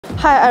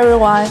Hi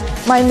everyone,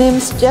 my name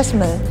is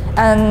Jasmine,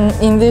 and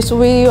in this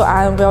video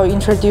I will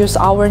introduce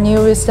our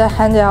newest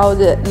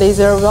handheld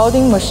laser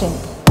welding machine.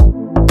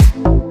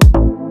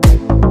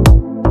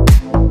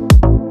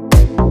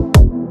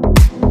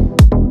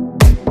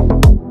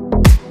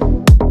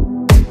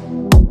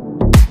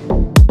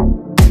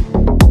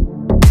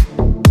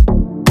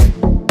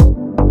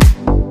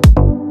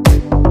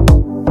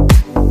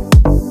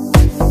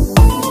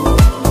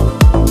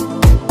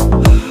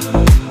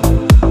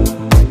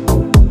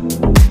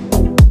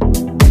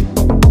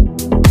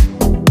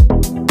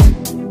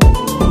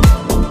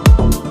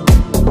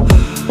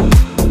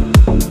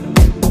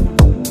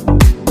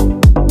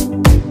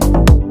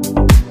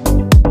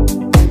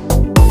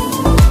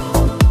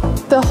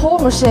 The whole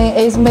machine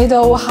is made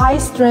of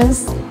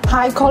high-strength,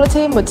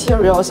 high-quality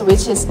materials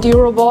which is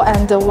durable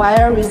and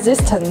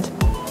wear-resistant.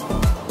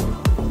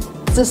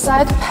 The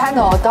side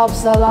panel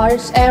adopts a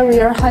large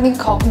area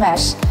honeycomb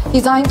mesh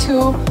designed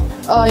to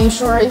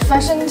ensure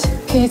efficient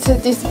heat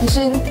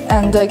dissipation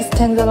and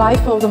extend the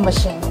life of the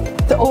machine.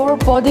 The overall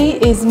body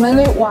is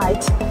mainly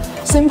white,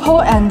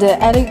 simple and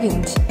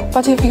elegant,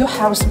 but if you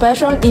have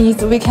special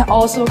needs, we can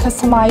also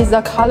customize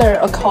the color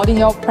according to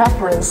your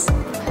preference.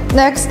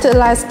 Next,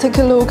 let's take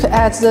a look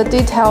at the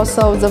details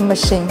of the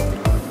machine.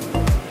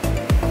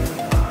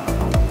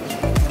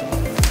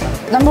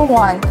 Number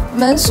 1.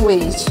 Main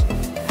switch.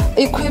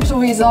 Equipped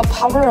with a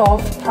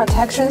power-off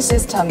protection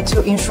system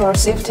to ensure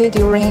safety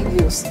during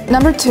use.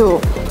 Number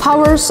 2.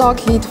 Power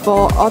socket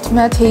for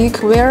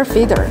automatic wire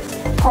feeder.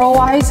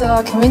 Provides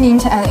a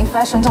convenient and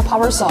efficient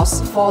power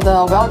source for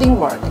the welding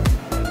work.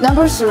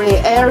 Number 3.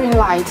 Air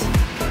inlet.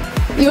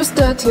 Used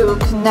to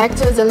connect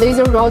the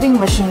laser welding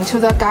machine to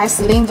the gas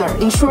cylinder,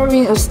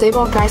 ensuring a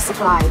stable gas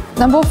supply.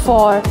 Number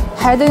 4.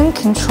 Hidden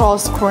control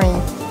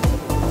screen.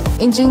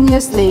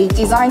 Ingeniously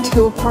designed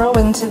to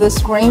prevent the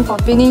screen from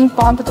being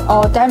bumped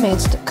or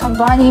damaged,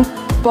 combining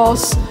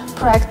both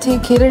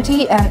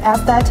practicality and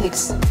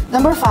aesthetics.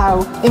 Number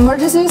 5.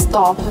 Emergency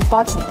stop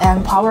button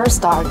and power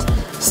start.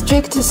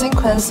 Strict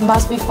sequence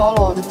must be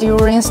followed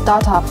during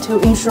startup to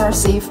ensure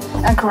safe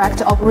and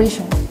correct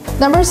operation.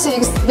 Number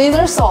 6.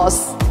 Laser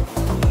source.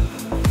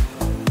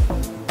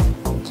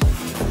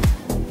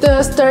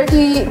 The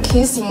sturdy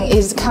casing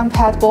is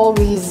compatible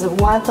with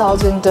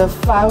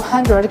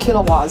 1,500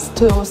 kilowatts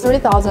to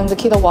 3,000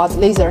 kilowatts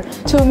laser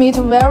to meet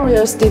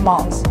various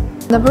demands.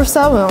 Number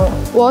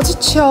 7. Water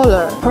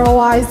chiller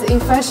provides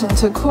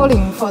efficient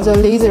cooling for the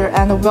laser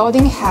and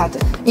welding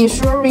head,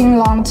 ensuring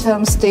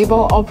long-term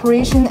stable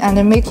operation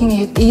and making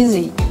it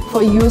easy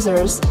for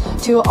users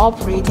to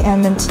operate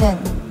and maintain.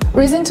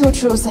 Reason to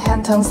choose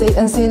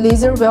HANTENCNC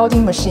laser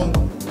welding machine.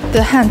 The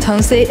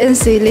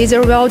HANTENCNC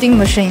laser welding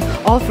machine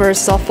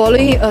offers the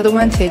following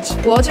advantage: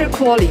 water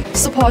cooling,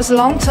 supports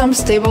long-term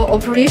stable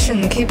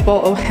operation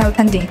capable of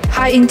handling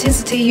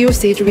high-intensity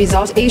usage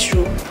without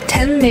issue,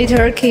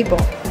 10-meter cable,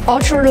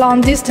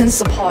 ultra-long distance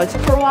support,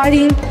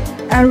 providing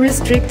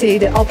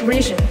unrestricted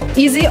operation,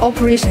 easy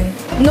operation,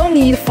 no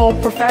need for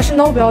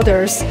professional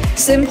welders,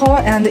 simple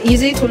and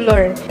easy to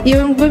learn,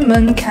 even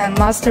women can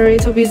master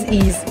it with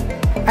ease.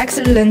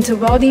 Excellent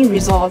welding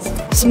results,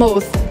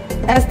 smooth,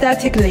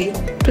 aesthetically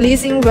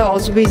pleasing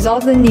welds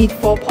without the need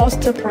for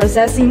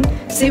post-processing,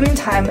 saving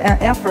time and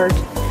effort,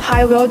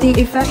 high welding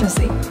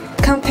efficiency.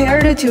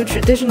 Compared to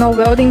traditional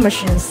welding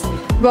machines,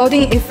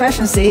 welding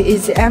efficiency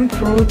is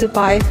improved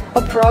by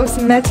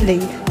approximately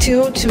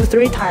 2 to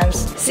 3 times,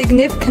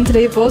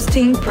 significantly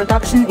boosting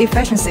production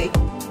efficiency.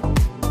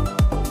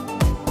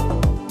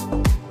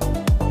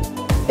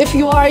 If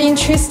you are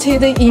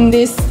interested in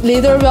this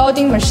laser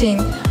welding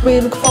machine, we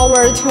look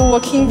forward to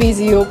working with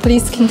you.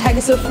 Please contact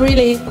us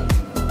freely.